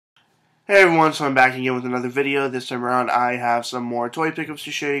Hey everyone, so I'm back again with another video. This time around I have some more toy pickups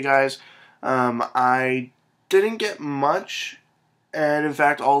to show you guys. I didn't get much, and in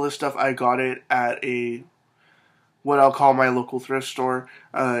fact all this stuff I got it at what I'll call my local thrift store.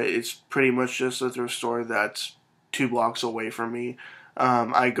 It's pretty much just a thrift store that's 2 blocks away from me.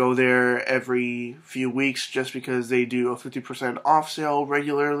 I go there every few weeks just because they do a 50% off sale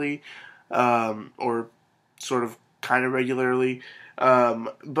regularly, or sort of kind of regularly.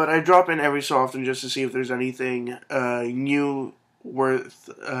 But I drop in every so often just to see if there's anything new worth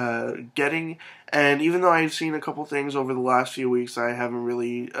getting. And even though I've seen a couple things over the last few weeks, I haven't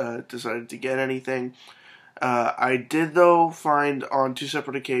really decided to get anything. I did, though, find on 2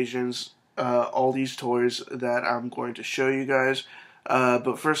 separate occasions all these toys that I'm going to show you guys.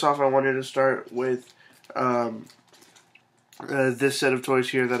 But first off, I wanted to start with this set of toys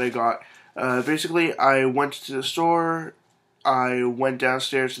here that I got. Basically, I went to the store. I went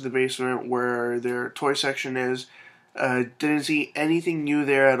downstairs to the basement where their toy section is. Didn't see anything new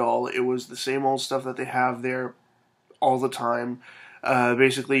there at all. It was the same old stuff that they have there all the time.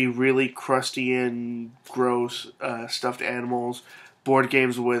 Basically, really crusty and gross stuffed animals, board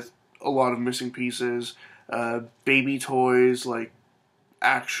games with a lot of missing pieces, baby toys, like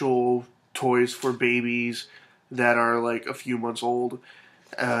actual toys for babies that are like a few months old,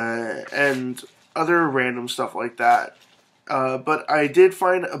 and other random stuff like that. But I did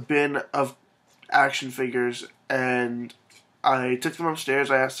find a bin of action figures, and I took them upstairs.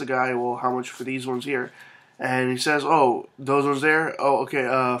 I asked the guy, well, how much for these ones here? And he says, oh, those ones there? Oh, okay,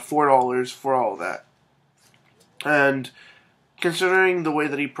 $4 for all of that. And considering the way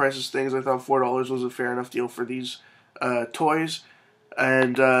that he prices things, I thought $4 was a fair enough deal for these toys.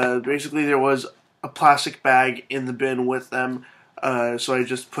 And basically there was a plastic bag in the bin with them. So I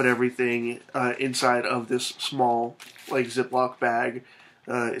just put everything inside of this small, like, Ziploc bag.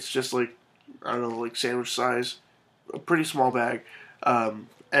 It's just like, I don't know, like sandwich size. A pretty small bag.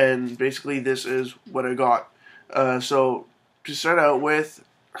 And basically this is what I got. So to start out with,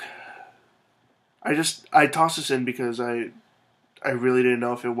 I tossed this in because I really didn't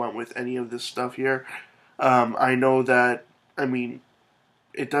know if it went with any of this stuff here. I know that, I mean,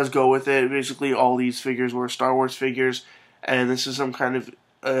 it does go with it. Basically all these figures were Star Wars figures, and this is some kind of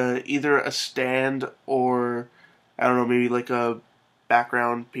either a stand or, I don't know, maybe like a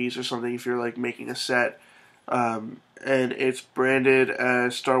background piece or something if you're like making a set. And it's branded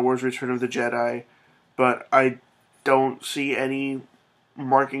as Star Wars Return of the Jedi, but I don't see any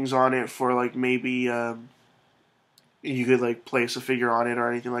markings on it for like maybe you could like place a figure on it or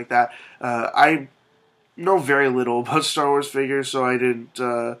anything like that. I know very little about Star Wars figures, so I didn't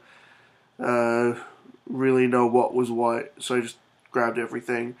really know what was what, so I just grabbed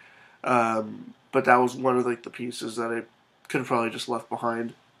everything. But that was one of like the pieces that I could have probably just left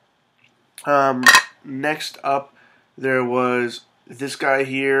behind. Next up, there was this guy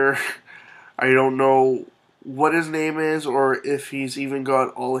here. I don't know what his name is or if he's even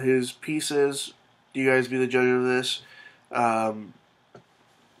got all his pieces. You guys be the judge of this.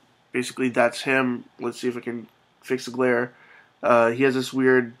 Basically, that's him. Let's see if I can fix the glare. He has this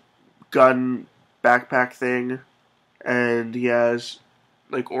weird gun backpack thing, and he has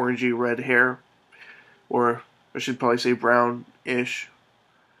like orangey red hair, or I should probably say brown-ish.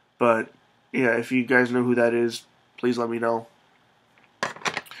 But yeah, if you guys know who that is, please let me know.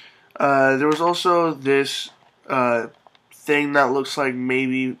 There was also this thing that looks like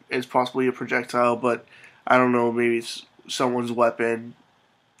maybe it's possibly a projectile, but I don't know, maybe it's someone's weapon.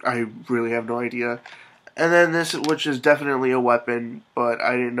 I really have no idea. And then this, which is definitely a weapon, but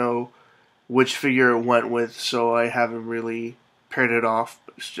I didn't know which figure it went with, so I haven't really paired it off.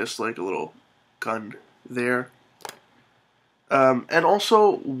 It's just like a little gun there. And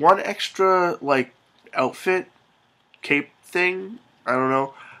also one extra like outfit cape thing. I don't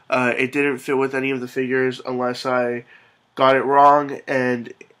know. It didn't fit with any of the figures unless I got it wrong,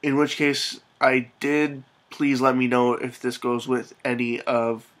 and in which case I did. Please let me know if this goes with any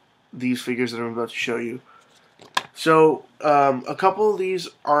of these figures that I'm about to show you. So a couple of these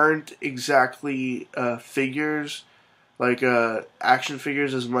aren't exactly figures, like action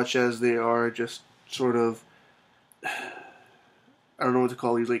figures, as much as they are just sort of, I don't know what to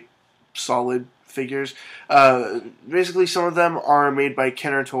call these, like solid figures. Basically, some of them are made by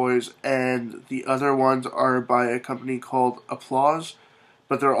Kenner Toys, and the other ones are by a company called Applause,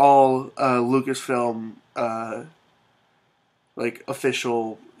 but they're all Lucasfilm like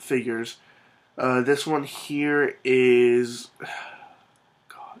official figures. This one here is,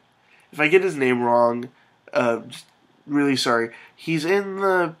 God, if I get his name wrong, just really sorry. He's in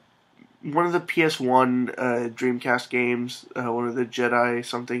the one of the PS1 Dreamcast games, one of the Jedi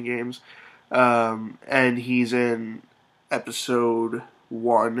something games, and he's in episode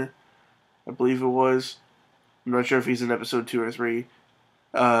 1, I believe it was. I'm not sure if he's in episode 2 or 3.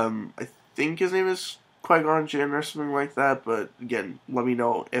 I think his name is Qui-Gon Jinn or something like that, but again, let me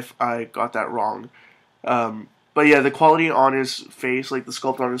know if I got that wrong. But yeah, the quality on his face, like the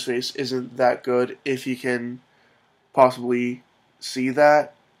sculpt on his face, isn't that good if you can possibly see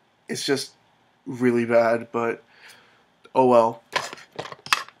that. It's just really bad, but oh well.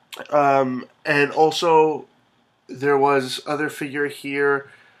 And also, there was other figure here,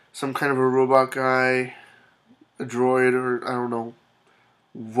 some kind of a robot guy, a droid, or I don't know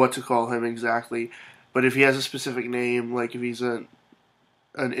what to call him exactly. But if he has a specific name, like if he's an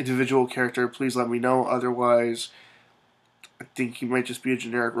individual character, please let me know. Otherwise, I think he might just be a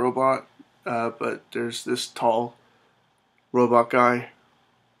generic robot. But there's this tall robot guy,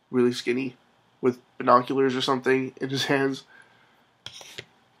 really skinny, with binoculars or something in his hands.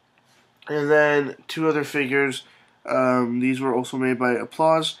 And then 2 other figures. These were also made by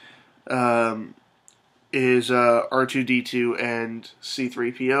Applause. Is R2-D2 and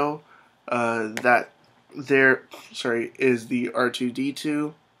C3PO. That there, is the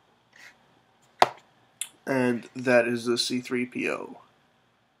R2-D2, and that is the C3PO.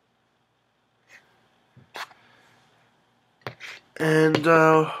 And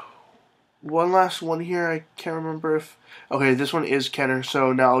one last one here. I can't remember if... Okay, this one is Kenner,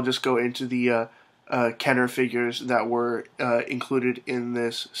 so now I'll just go into the Kenner figures that were included in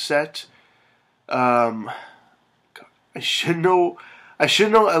this set. I should know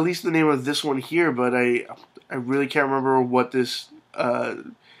at least the name of this one here, but I really can't remember what this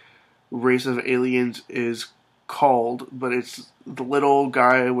race of aliens is called. But it's the little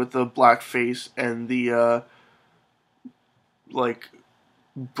guy with the black face and the like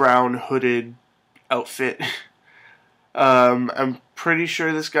brown hooded outfit. I'm pretty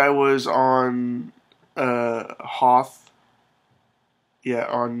sure this guy was on Hoth. Yeah,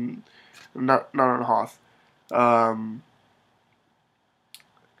 on not on Hoth.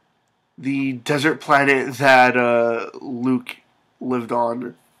 The desert planet that Luke lived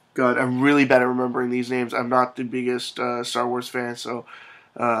on. God, I'm really bad at remembering these names. I'm not the biggest Star Wars fan, so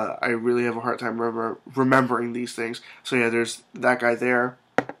I really have a hard time remembering these things. So yeah, there's that guy there.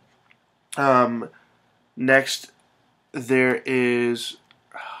 Next, there is...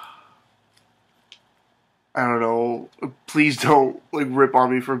 I don't know. Please don't rip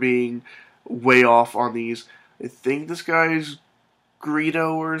on me for being way off on these. I think this guy's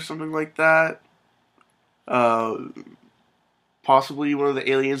Greedo or something like that. Possibly one of the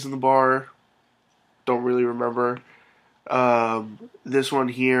aliens in the bar. Don't really remember. This one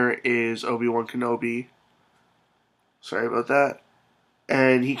here is Obi-Wan Kenobi. Sorry about that.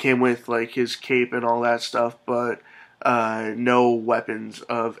 And he came with his cape and all that stuff, but no weapons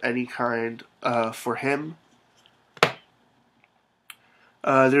of any kind for him.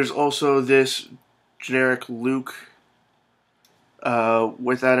 There's also this generic Luke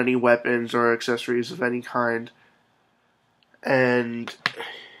without any weapons or accessories of any kind, and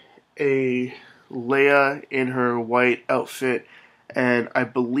a Leia in her white outfit, and I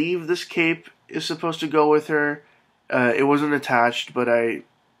believe this cape is supposed to go with her. It wasn't attached, but I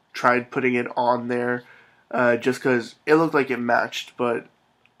tried putting it on there just because it looked like it matched, but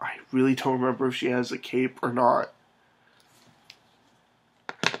I really don't remember if she has a cape or not.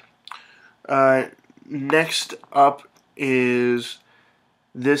 Next up is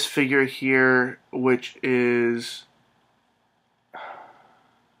this figure here, which is... I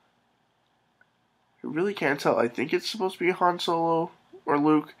really can't tell. I think it's supposed to be Han Solo or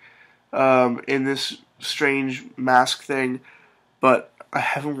Luke in this strange mask thing, but I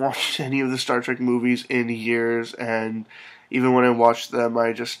haven't watched any of the Star Trek movies in years, and even when I watched them,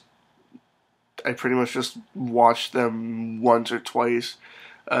 I pretty much just watched them once or twice,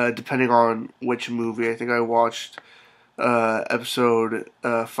 depending on which movie. I think I watched episode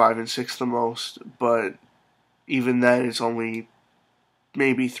 5 and 6 the most, but even then it's only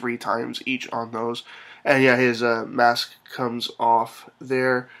maybe 3 times each on those. And yeah, his mask comes off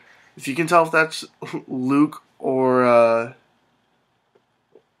there. If you can tell if that's Luke or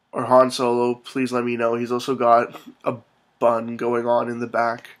Han Solo, please let me know. He's also got a bun going on in the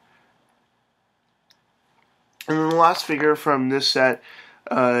back. And then the last figure from this set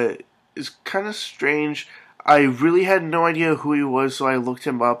is kind of strange. I really had no idea who he was, so I looked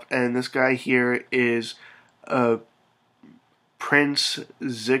him up, and this guy here is Prince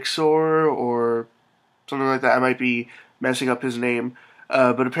Zixor or something like that. I might be messing up his name,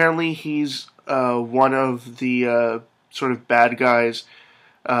 but apparently he's one of the sort of bad guys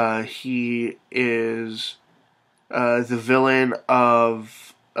He is the villain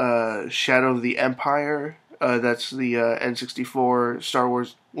of Shadow of the Empire. That's the N64 Star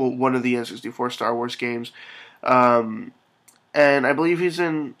Wars, well, one of the N64 Star Wars games. And I believe he's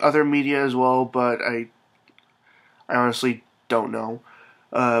in other media as well, but I honestly don't know.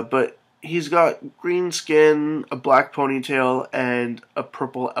 But he's got green skin, a black ponytail, and a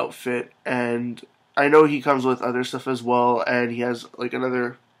purple outfit. And I know he comes with other stuff as well, and he has like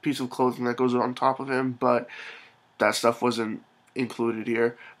another piece of clothing that goes on top of him, but that stuff wasn't included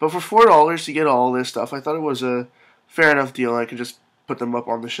here. But for $4 to get all this stuff, I thought it was a fair enough deal. I could just put them up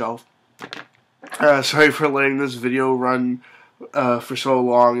on the shelf. Sorry for letting this video run for so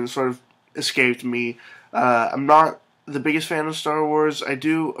long and sort of escaped me. I'm not the biggest fan of Star Wars. I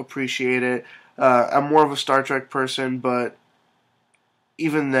do appreciate it. I'm more of a Star Trek person, but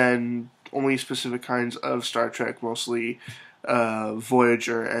even then, only specific kinds of Star Trek, mostly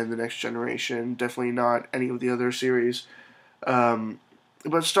Voyager and The Next Generation. Definitely not any of the other series.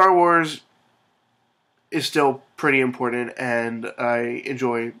 But Star Wars is still pretty important, and I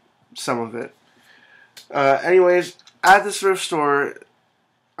enjoy some of it. Anyways, at the thrift store,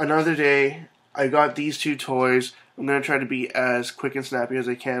 another day, I got these two toys. I'm going to try to be as quick and snappy as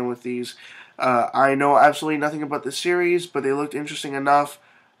I can with these. I know absolutely nothing about the series, but they looked interesting enough.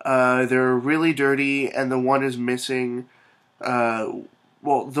 They're really dirty, and the one is missing...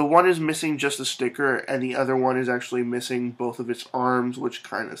 well, the one is missing just a sticker, and the other one is actually missing both of its arms, which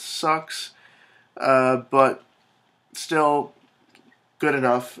kind of sucks. But still good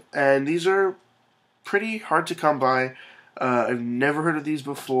enough. And these are pretty hard to come by. I've never heard of these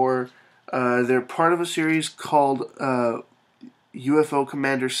before. They're part of a series called UFO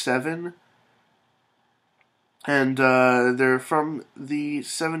Commander 7. And they're from the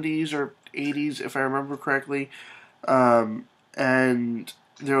 70s or 80s, if I remember correctly. And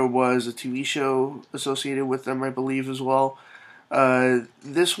there was a TV show associated with them, I believe, as well.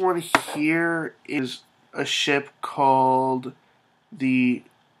 This one here is a ship called the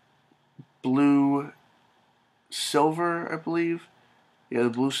Blue Silver, I believe. Yeah, the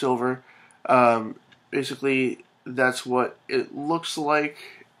Blue Silver. Basically, that's what it looks like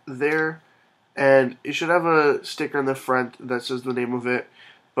there. And it should have a sticker in the front that says the name of it,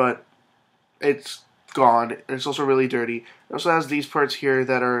 but it's gone, and it's also really dirty. It also has these parts here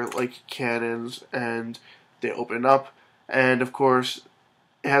that are like cannons, and they open up, and of course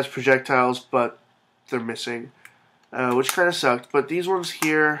it has projectiles, but they're missing, which kind of sucked. But these ones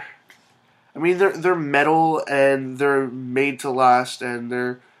here, I mean, they're metal, and they're made to last, and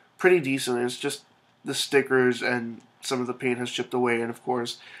they're pretty decent. It's just the stickers and some of the paint has chipped away, and of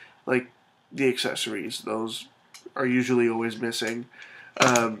course, like, the accessories, those are usually always missing.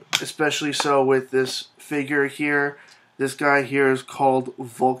 Especially so with this figure here. This guy here is called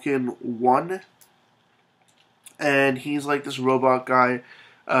Vulcan 1. And he's like this robot guy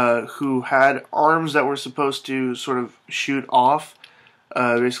who had arms that were supposed to sort of shoot off.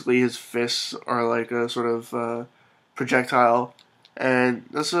 Basically his fists are like a sort of projectile. And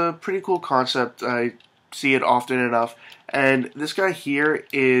that's a pretty cool concept. I see it often enough. And this guy here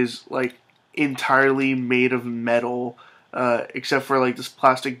is like entirely made of metal. Except for like this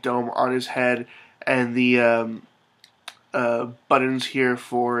plastic dome on his head and the buttons here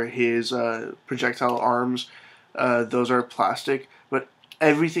for his projectile arms. Those are plastic, but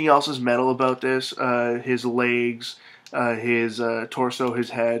everything else is metal about this. His legs, his torso, his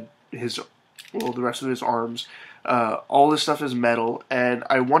head, the rest of his arms. All this stuff is metal, and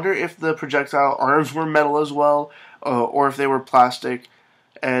I wonder if the projectile arms were metal as well, or if they were plastic.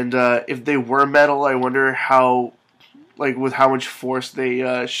 And if they were metal, I wonder how, like, with how much force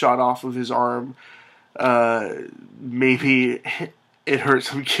they shot off of his arm. Maybe it hurt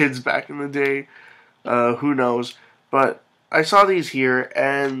some kids back in the day. Who knows? But I saw these here,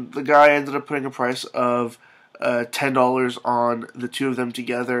 and the guy ended up putting a price of $10 on the two of them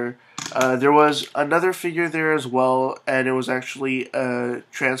together. There was another figure there as well, and it was actually a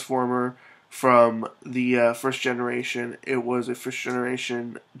Transformer from the first generation. It was a first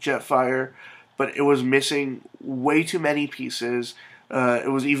generation Jetfire, but it was missing way too many pieces.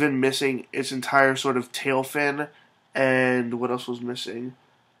 It was even missing its entire sort of tail fin, and what else was missing?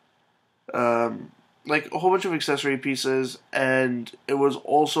 Like a whole bunch of accessory pieces, and it was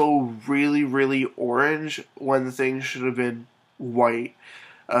also really, really orange when the thing should have been white.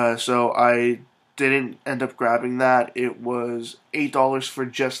 So I didn't end up grabbing that. It was $8 for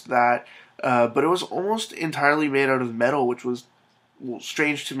just that, but it was almost entirely made out of metal, which was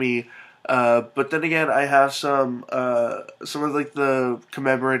strange to me. But then again, I have some of like the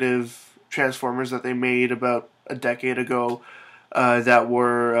commemorative Transformers that they made about a decade ago, that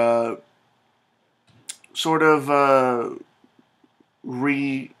were sort of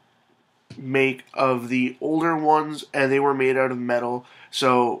remake of the older ones, and they were made out of metal.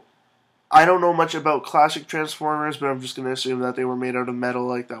 So I don't know much about classic Transformers, but I'm just going to assume that they were made out of metal,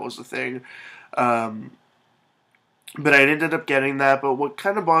 like that was the thing. But I ended up getting that, but what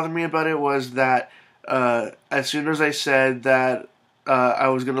kind of bothered me about it was that as soon as I said that I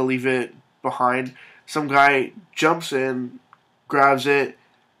was going to leave it behind, some guy jumps in, grabs it,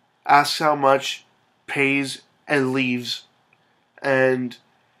 asks how much, pays, and leaves. And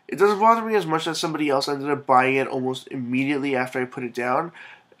it doesn't bother me as much that somebody else ended up buying it almost immediately after I put it down.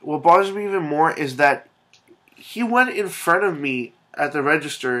 What bothers me even more is that he went in front of me at the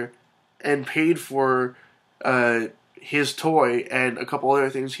register and paid for his toy and a couple other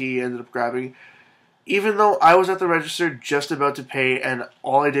things he ended up grabbing, even though I was at the register just about to pay, and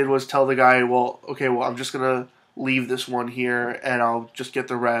all I did was tell the guy, well, okay, well, I'm just going to leave this one here, and I'll just get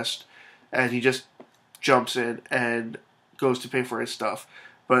the rest. And he just jumps in and goes to pay for his stuff.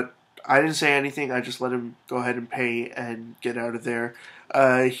 But I didn't say anything. I just let him go ahead and pay and get out of there.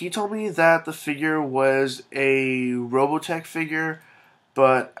 He told me that the figure was a Robotech figure,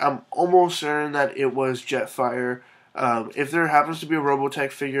 but I'm almost certain that it was Jetfire. If there happens to be a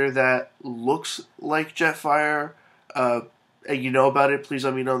Robotech figure that looks like Jetfire, and you know about it, please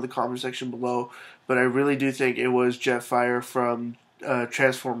let me know in the comment section below. But I really do think it was Jetfire from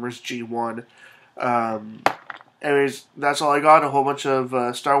Transformers G1. Anyways, that's all I got. A whole bunch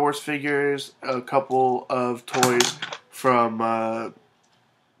of Star Wars figures, a couple of toys from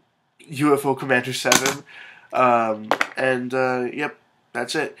UFO Commander 7. Yep,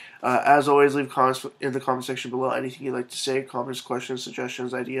 that's it. As always, leave comments in the comment section below. Anything you'd like to say, comments, questions,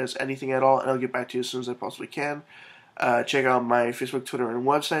 suggestions, ideas, anything at all, and I'll get back to you as soon as I possibly can. Check out my Facebook, Twitter, and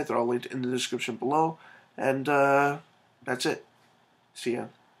website. They're all linked in the description below. And that's it. See ya.